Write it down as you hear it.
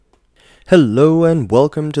Hello and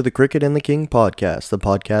welcome to the Cricket and the King podcast, the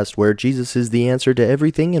podcast where Jesus is the answer to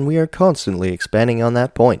everything and we are constantly expanding on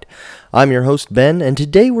that point. I'm your host Ben, and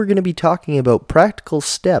today we're going to be talking about practical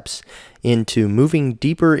steps into moving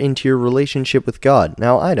deeper into your relationship with God.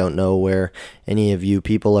 Now, I don't know where any of you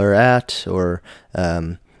people are at, or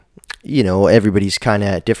everybody's kind of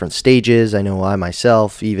at different stages. I know I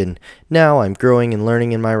myself, even now, I'm growing and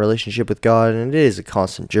learning in my relationship with God, and it is a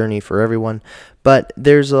constant journey for everyone. But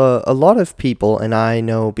there's a lot of people, and I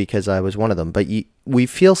know because I was one of them, but we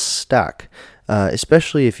feel stuck,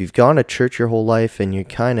 especially if you've gone to church your whole life and you're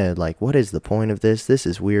kind of like, what is the point of this? This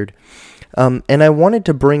is weird. And I wanted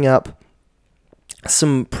to bring up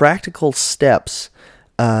some practical steps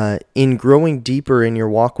in growing deeper in your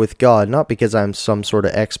walk with God, not because I'm some sort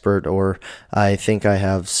of expert or I think I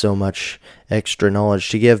have so much extra knowledge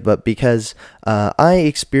to give, but because I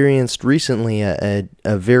experienced recently a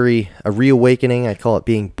reawakening. I call it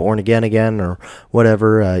being born again or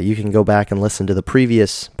whatever. You can go back and listen to the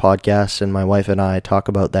previous podcast, and my wife and I talk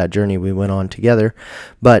about that journey we went on together.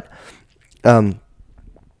 But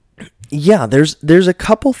there's a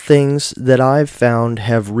couple things that I've found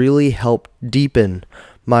have really helped deepen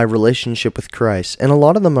my relationship with Christ, and a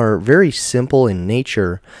lot of them are very simple in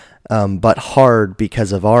nature, but hard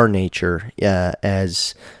because of our nature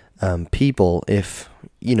as people. If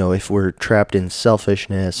we're trapped in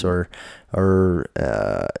selfishness or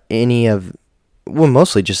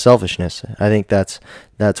mostly just selfishness. I think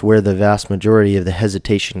that's where the vast majority of the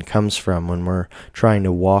hesitation comes from when we're trying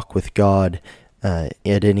to walk with God at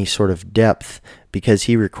any sort of depth, because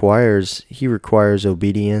He requires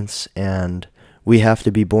obedience, and we have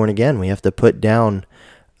to be born again. We have to put down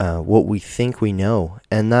what we think we know,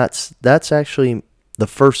 and that's actually the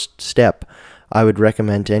first step I would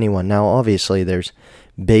recommend to anyone. Now, obviously, there's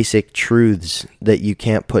basic truths that you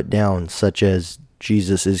can't put down, such as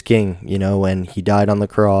Jesus is King, and He died on the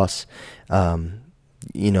cross,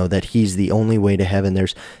 that He's the only way to heaven.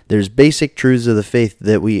 There's basic truths of the faith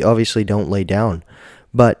that we obviously don't lay down.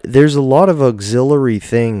 But there's a lot of auxiliary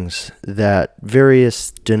things that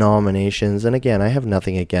various denominations, and again, I have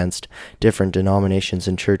nothing against different denominations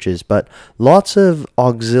and churches, but lots of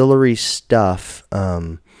auxiliary stuff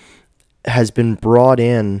has been brought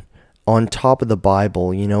in on top of the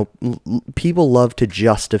Bible. People love to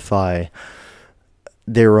justify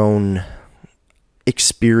their own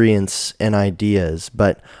experience and ideas,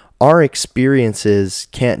 but our experiences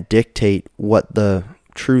can't dictate what the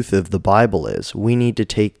truth of the Bible is. We need to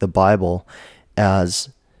take the Bible as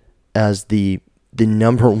the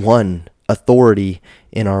number one authority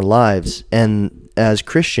in our lives. And as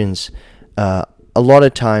Christians, a lot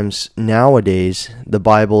of times nowadays, the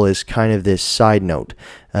Bible is kind of this side note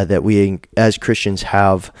that we as Christians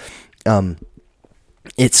have.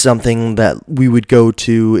 It's something that we would go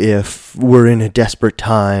to if we're in a desperate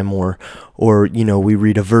time, or we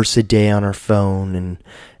read a verse a day on our phone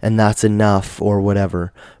and that's enough or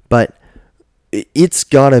whatever. But it's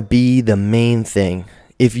gotta be the main thing.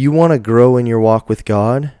 If you want to grow in your walk with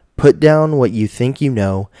God, put down what you think you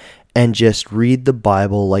know and just read the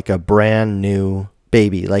Bible like a brand new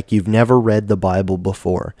baby, like you've never read the Bible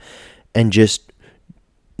before, and just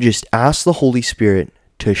ask the Holy Spirit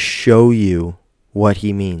to show you what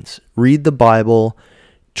He means. Read the Bible.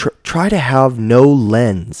 Try to have no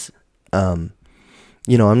lens. I'm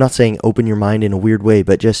not saying open your mind in a weird way,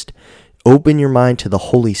 but just open your mind to the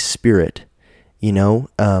Holy Spirit.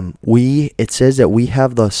 It says that we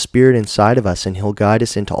have the Spirit inside of us, and He'll guide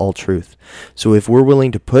us into all truth. So if we're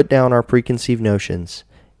willing to put down our preconceived notions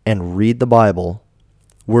and read the Bible,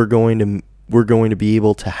 we're going to be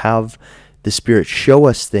able to have the Spirit show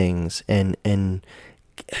us things and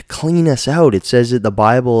clean us out. It says that the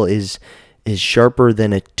Bible is sharper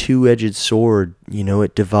than a two-edged sword.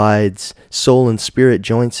 It divides soul and spirit,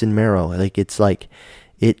 joints and marrow.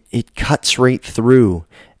 It cuts right through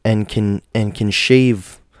and can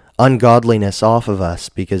shave ungodliness off of us,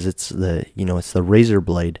 because it's the razor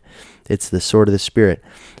blade. It's the sword of the Spirit.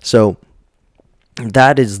 So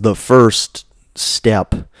that is the first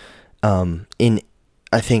step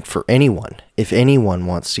I think for anyone. If anyone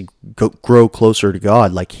wants to grow closer to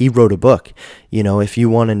God, like He wrote a book. If you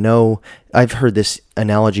want to know, I've heard this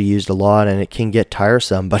analogy used a lot, and it can get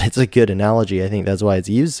tiresome, but it's a good analogy. I think that's why it's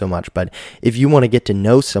used so much. But if you want to get to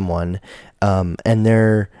know someone, and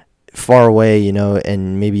they're far away,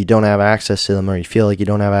 and maybe you don't have access to them, or you feel like you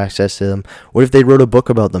don't have access to them, what if they wrote a book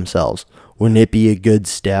about themselves? Wouldn't it be a good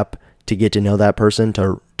step to get to know that person,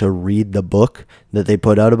 to read the book that they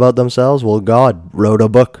put out about themselves? Well, God wrote a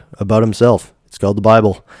book about Himself. It's called the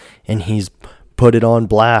Bible, and He's put it on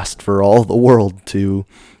blast for all the world to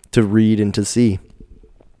read and to see.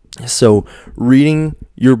 So reading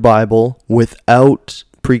your Bible without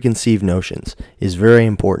preconceived notions is very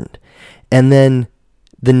important. And then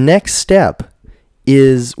the next step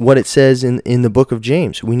is what it says in the book of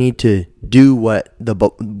James. We need to do what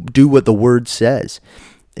the word says.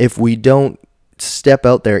 If we don't step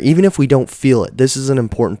out there, even if we don't feel it, this is an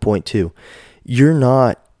important point too. You're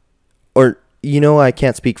not, or I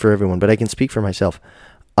can't speak for everyone, but I can speak for myself.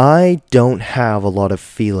 I don't have a lot of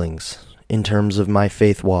feelings in terms of my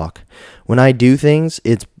faith walk. When I do things,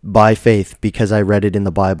 it's by faith because I read it in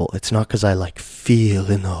the Bible. It's not because I feel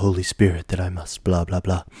in the Holy Spirit that I must blah, blah,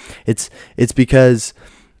 blah. It's because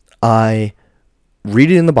I read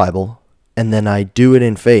it in the Bible and then I do it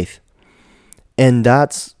in faith. And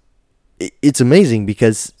it's amazing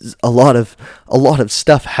because a lot of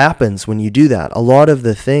stuff happens when you do that. A lot of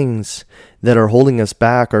the things that are holding us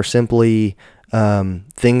back are simply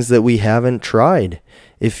things that we haven't tried.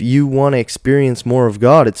 If you want to experience more of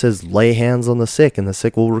God, it says lay hands on the sick and the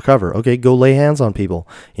sick will recover. Okay, go lay hands on people.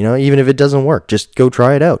 Even if it doesn't work, just go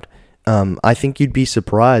try it out. I think you'd be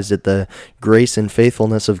surprised at the grace and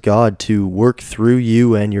faithfulness of God to work through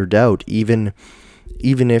you and your doubt, even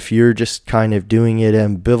if you're just kind of doing it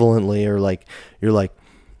ambivalently, or you're like,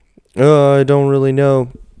 oh, I don't really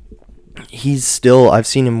know. I've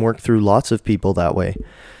seen him work through lots of people that way.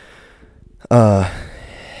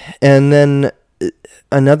 And then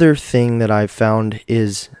another thing that I've found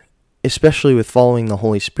is, especially with following the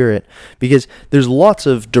Holy Spirit, because there's lots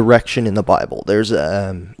of direction in the Bible. There's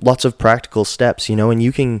lots of practical steps, and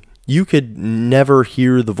you could never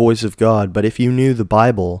hear the voice of God, but if you knew the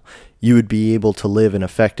Bible, you would be able to live an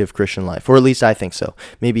effective Christian life, or at least I think so.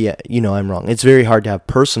 Maybe, I'm wrong. It's very hard to have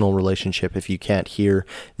personal relationship if you can't hear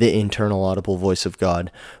the internal audible voice of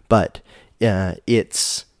God, but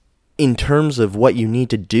it's, in terms of what you need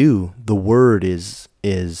to do, the Word is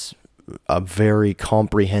a very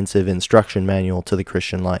comprehensive instruction manual to the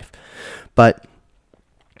Christian life. But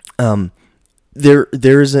in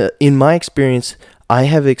my experience, I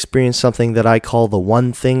have experienced something that I call the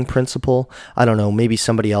one thing principle. I don't know, maybe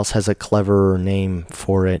somebody else has a cleverer name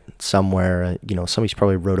for it somewhere. Somebody's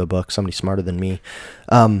probably wrote a book, somebody smarter than me.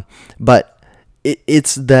 But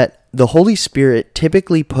it's that the Holy Spirit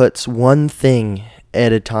typically puts one thing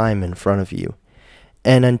at a time in front of you.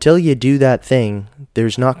 And until you do that thing,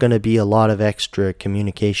 there's not going to be a lot of extra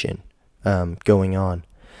communication going on.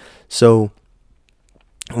 So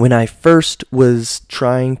when I first was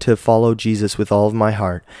trying to follow Jesus with all of my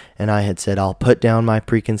heart, and I had said, I'll put down my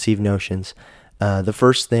preconceived notions, the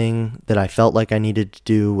first thing that I felt like I needed to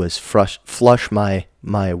do was flush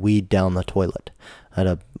my weed down the toilet. I had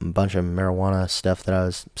a bunch of marijuana stuff that I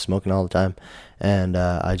was smoking all the time, and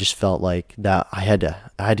I just felt like that I had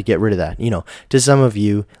to get rid of that. To some of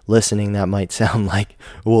you listening, that might sound like,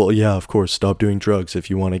 well, yeah, of course, stop doing drugs if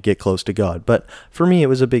you want to get close to God. But for me, it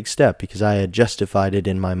was a big step because I had justified it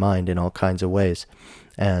in my mind in all kinds of ways,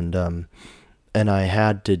 and I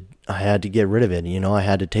had to get rid of it. I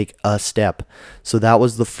had to take a step. So that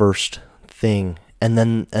was the first thing. And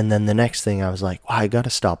then the next thing, I was like, wow, I got to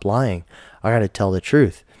stop lying. I got to tell the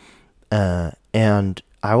truth. And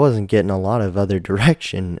I wasn't getting a lot of other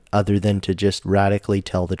direction other than to just radically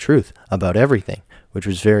tell the truth about everything, which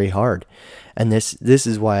was very hard. And this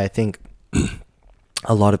is why I think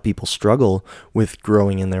a lot of people struggle with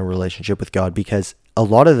growing in their relationship with God, because a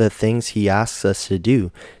lot of the things he asks us to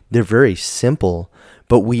do, they're very simple,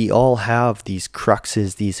 but we all have these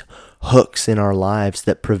cruxes, these hooks in our lives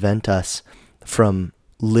that prevent us from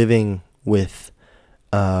living with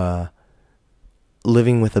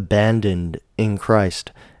abandon in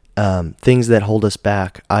Christ. Things that hold us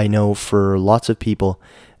back. I know for lots of people,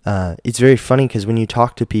 it's very funny because when you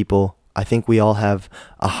talk to people, I think we all have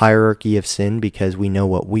a hierarchy of sin because we know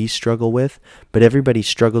what we struggle with, but everybody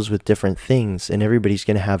struggles with different things, and everybody's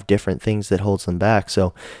going to have different things that holds them back.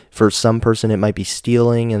 So for some person, it might be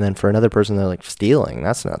stealing, and then for another person, they're like, stealing?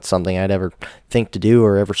 That's not something I'd ever think to do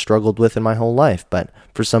or ever struggled with in my whole life. But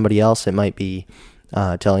for somebody else, it might be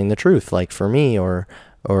telling the truth, like for me, or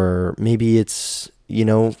maybe it's, they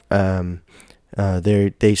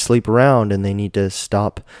sleep around and they need to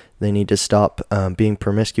stop being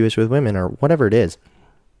promiscuous with women, or whatever it is.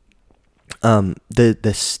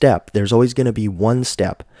 The step, there's always going to be one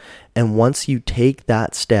step, and once you take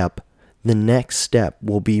that step, the next step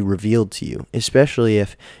will be revealed to you. Especially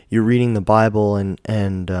if you're reading the Bible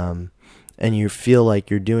and you feel like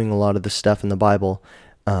you're doing a lot of the stuff in the Bible.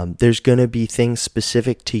 There's going to be things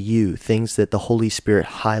specific to you, things that the Holy Spirit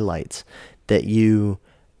highlights that you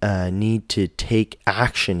need to take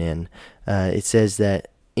action in. It says that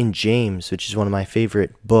in James, which is one of my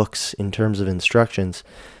favorite books in terms of instructions,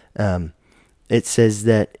 it says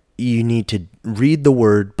that you need to read the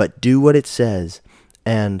word, but do what it says.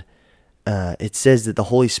 And it says that the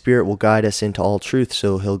Holy Spirit will guide us into all truth.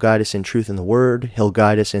 So he'll guide us in truth in the word. He'll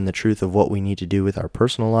guide us in the truth of what we need to do with our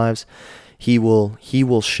personal lives. He will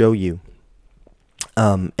show you.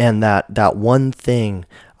 And that one thing,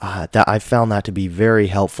 that I found that to be very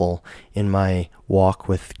helpful in my walk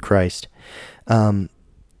with Christ.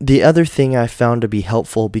 The other thing I found to be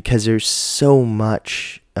helpful, because there's so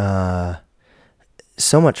much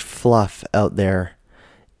fluff out there,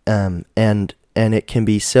 and it can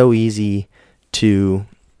be so easy to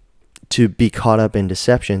be caught up in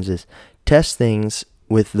deceptions, is test things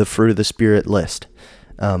with the fruit of the Spirit list.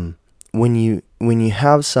 When you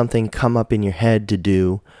have something come up in your head to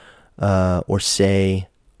do, or say,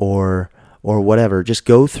 or whatever, just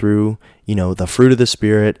go through, the fruit of the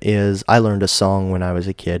Spirit is, I learned a song when I was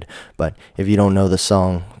a kid, but if you don't know the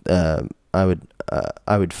song,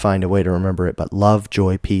 I would find a way to remember it, but love,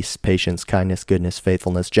 joy, peace, patience, kindness, goodness,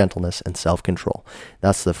 faithfulness, gentleness, and self-control.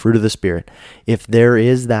 That's the fruit of the Spirit. If there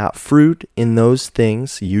is that fruit in those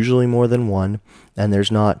things, usually more than one, and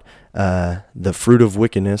there's not the fruit of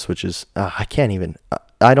wickedness, which is,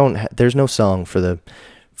 there's no song for the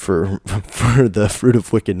fruit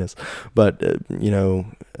of wickedness, but,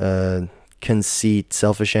 conceit,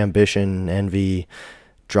 selfish ambition, envy,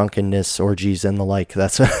 drunkenness, orgies, and the like.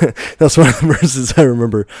 That's one of the verses I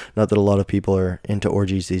remember. Not that a lot of people are into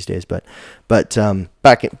orgies these days, but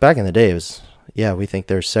back in the day, it was, we think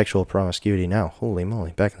there's sexual promiscuity now. Holy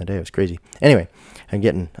moly, back in the day, it was crazy. Anyway, I'm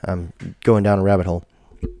going down a rabbit hole.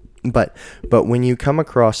 But when you come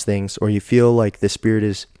across things, or you feel like the Spirit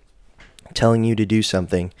is telling you to do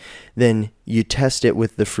something, then you test it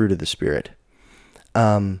with the fruit of the Spirit.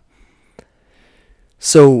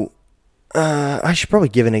 So I should probably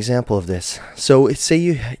give an example of this. So say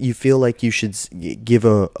you feel like you should give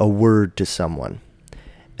a word to someone,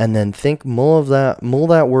 and then mull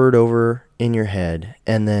that word over in your head,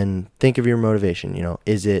 and then think of your motivation.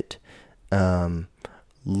 Is it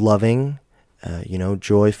loving?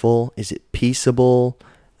 Joyful? Is it peaceable?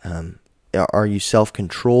 Are you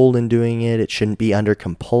self-controlled in doing it? It shouldn't be under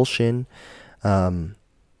compulsion. That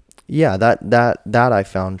I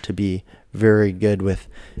found to be very good with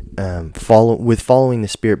following the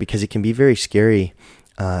Spirit, because it can be very scary,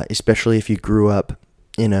 especially if you grew up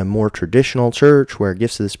in a more traditional church where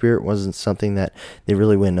gifts of the Spirit wasn't something that they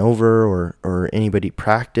really went over or anybody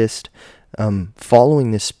practiced.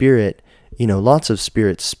 Following the Spirit, lots of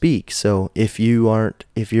spirits speak. So if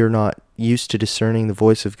you're not used to discerning the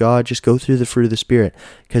voice of God, just go through the fruit of the Spirit,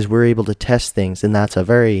 because we're able to test things, and that's a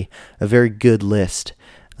very good list.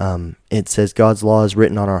 It says God's law is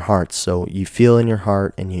written on our hearts, so you feel in your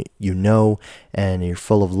heart, and you know, and you're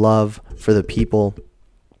full of love for the people,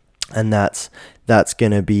 and that's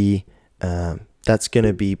gonna be an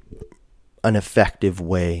effective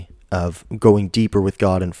way of going deeper with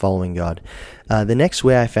God and following God. The next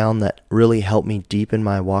way I found that really helped me deepen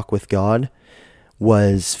my walk with God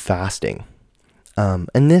was fasting.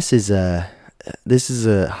 And this is a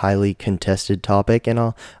highly contested topic, and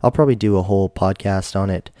I'll probably do a whole podcast on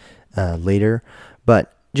it later.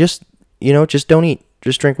 But just don't eat.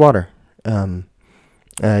 Just drink water.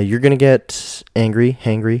 You're gonna get angry,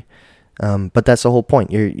 hangry, but that's the whole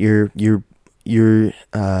point. You're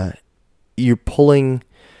pulling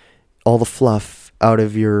all the fluff out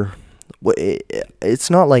of your.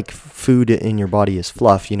 It's not like food in your body is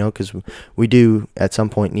fluff, because we do at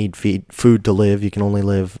some point need food to live. You can only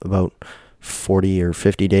live about 40 or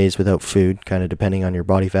 50 days without food, kind of depending on your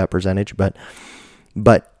body fat percentage. But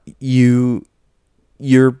you're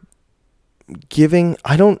giving,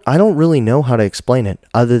 I don't really know how to explain it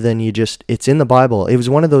other than it's in the Bible. It was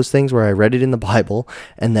one of those things where I read it in the Bible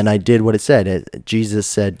and then I did what it said. Jesus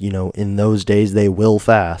said, in those days they will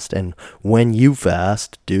fast, and when you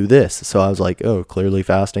fast, do this. So I was like, oh, clearly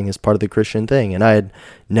fasting is part of the Christian thing, and I had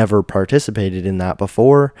never participated in that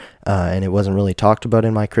before, and it wasn't really talked about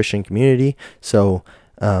in my Christian community. So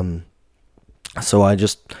I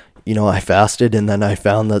just, I fasted, and then I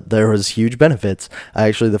found that there was huge benefits.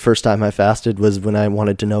 The first time I fasted was when I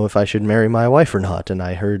wanted to know if I should marry my wife or not, and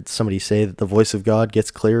I heard somebody say that the voice of God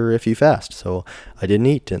gets clearer if you fast. So I didn't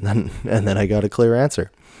eat, and then I got a clear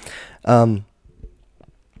answer.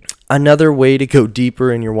 Another way to go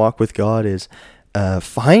deeper in your walk with God is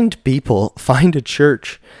find a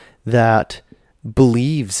church that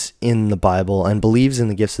believes in the Bible and believes in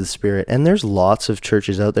the gifts of the Spirit. And there's lots of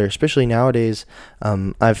churches out there, especially nowadays.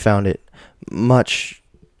 I've found it much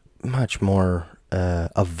more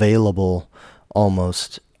available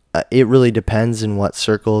almost it really depends in what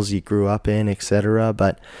circles you grew up in, etc.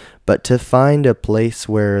 But to find a place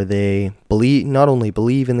where they not only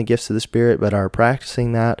believe in the gifts of the Spirit, but are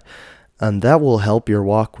practicing that, that will help your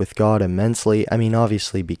walk with God immensely. I mean,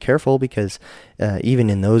 obviously be careful, because even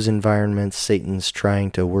in those environments, Satan's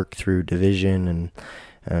trying to work through division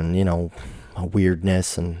and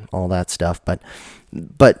weirdness and all that stuff. But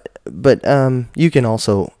you can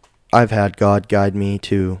also, I've had God guide me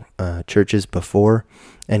to churches before,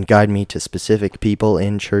 and guide me to specific people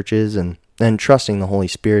in churches, and trusting the Holy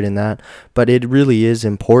Spirit in that. But it really is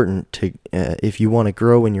important to, if you want to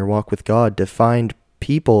grow in your walk with God, to find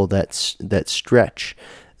people that stretch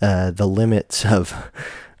the limits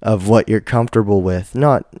of what you're comfortable with.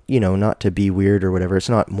 Not to be weird or whatever. It's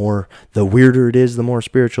not more, the weirder it is, the more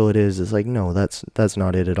spiritual it is. It's like, no, that's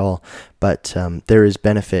not it at all. But there is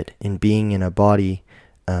benefit in being in a body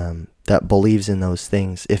that believes in those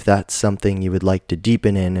things, if that's something you would like to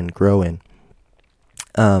deepen in and grow in.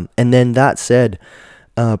 And then that said,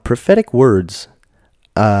 prophetic words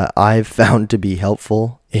I've found to be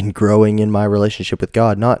helpful in growing in my relationship with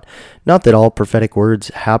God. Not that all prophetic words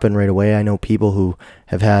happen right away. I know people who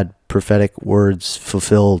have had prophetic words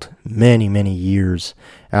fulfilled many, many years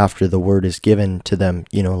after the word is given to them,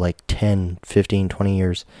 like 10, 15, 20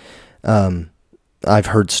 years. I've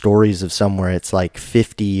heard stories of somewhere it's like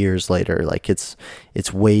 50 years later, like it's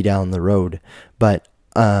way down the road. But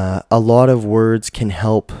a lot of words can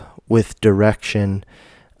help with direction,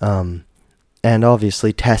 and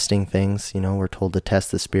obviously testing things. We're told to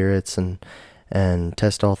test the spirits and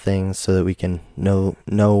test all things so that we can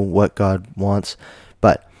know what God wants.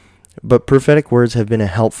 But prophetic words have been a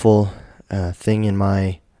helpful thing in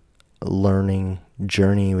my learning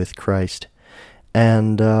journey with Christ.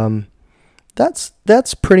 And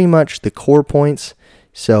that's pretty much the core points.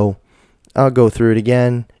 So I'll go through it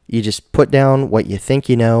again. You just put down what you think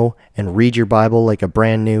you know and read your Bible like a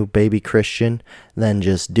brand new baby Christian. Then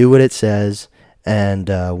just do what it says. And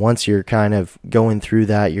once you're kind of going through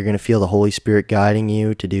that, you're going to feel the Holy Spirit guiding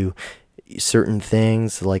you to do certain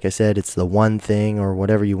things. Like I said, it's the one thing, or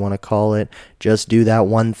whatever you want to call it. Just do that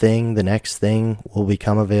one thing. The next thing will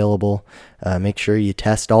become available. Make sure you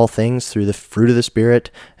test all things through the fruit of the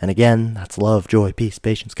Spirit. And again, that's love, joy, peace,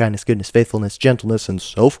 patience, kindness, goodness, faithfulness, gentleness, and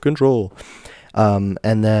self-control. And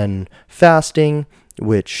then fasting,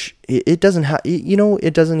 which it doesn't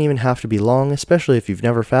it doesn't even have to be long, especially if you've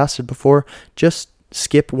never fasted before. Just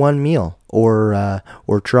skip one meal, or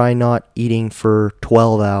try not eating for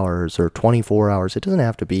 12 hours or 24 hours. It doesn't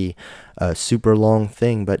have to be a super long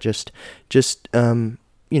thing, but just put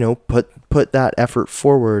that effort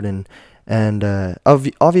forward. And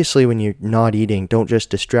obviously when you're not eating, don't just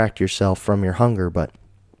distract yourself from your hunger, but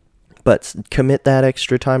commit that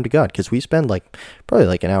extra time to God, because we spend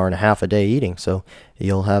probably an hour and a half a day eating, so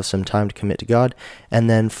you'll have some time to commit to God. And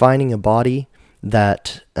then finding a body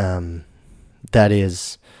that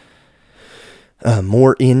is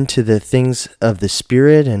more into the things of the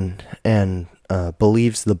Spirit and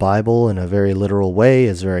believes the Bible in a very literal way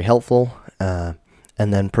is very helpful. And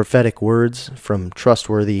then prophetic words from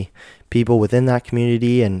trustworthy people within that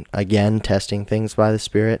community, and again, testing things by the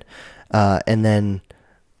Spirit. And then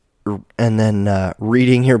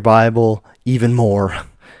reading your Bible even more,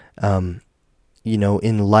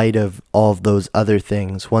 in light of all of those other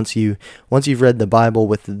things. Once you've read the Bible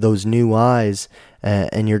with those new eyes,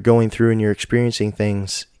 and you're going through and you're experiencing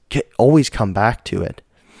things, always come back to it,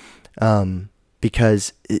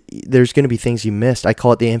 because there's going to be things you missed. I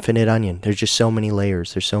call it the infinite onion. There's just so many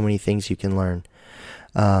layers. There's so many things you can learn.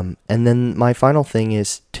 And then my final thing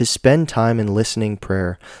is to spend time in listening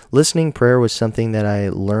prayer. Listening prayer was something that I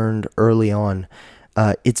learned early on.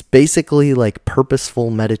 It's basically like purposeful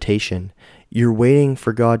meditation. You're waiting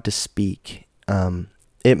for God to speak.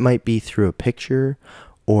 It might be through a picture,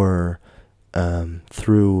 or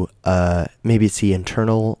through maybe it's the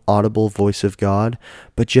internal audible voice of God,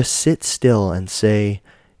 but just sit still and say,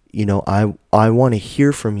 I want to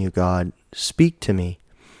hear from you, God. Speak to me.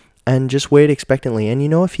 And just wait expectantly. And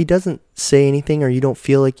if he doesn't say anything, or you don't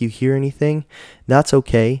feel like you hear anything, that's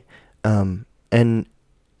okay.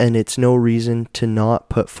 And it's no reason to not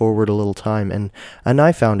put forward a little time. And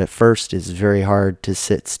I found at first it's very hard to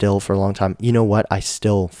sit still for a long time. You know what? I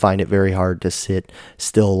still find it very hard to sit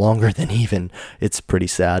still longer than it's pretty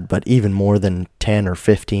sad, but even more than 10 or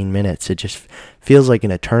 15 minutes. It just feels like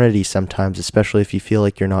an eternity sometimes, especially if you feel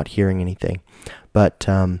like you're not hearing anything. But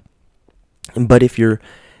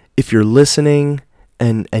if you're listening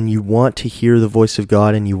and you want to hear the voice of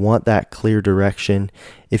God, and you want that clear direction,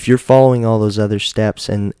 if you're following all those other steps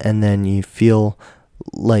and then you feel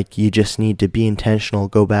like you just need to be intentional,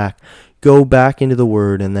 go back into the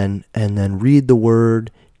Word, and then read the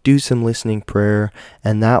Word, do some listening prayer,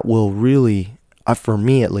 and that will really, for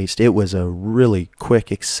me at least, it was a really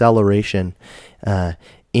quick acceleration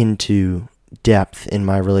into depth in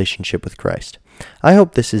my relationship with Christ. I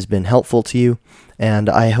hope this has been helpful to you, and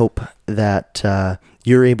I hope that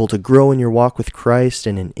you're able to grow in your walk with Christ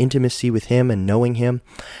and in intimacy with Him and knowing Him.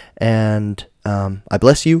 And I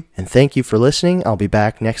bless you and thank you for listening. I'll be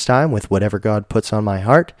back next time with whatever God puts on my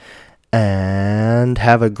heart. And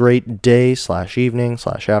have a great day /evening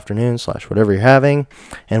 /afternoon / whatever you're having.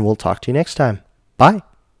 And we'll talk to you next time. Bye.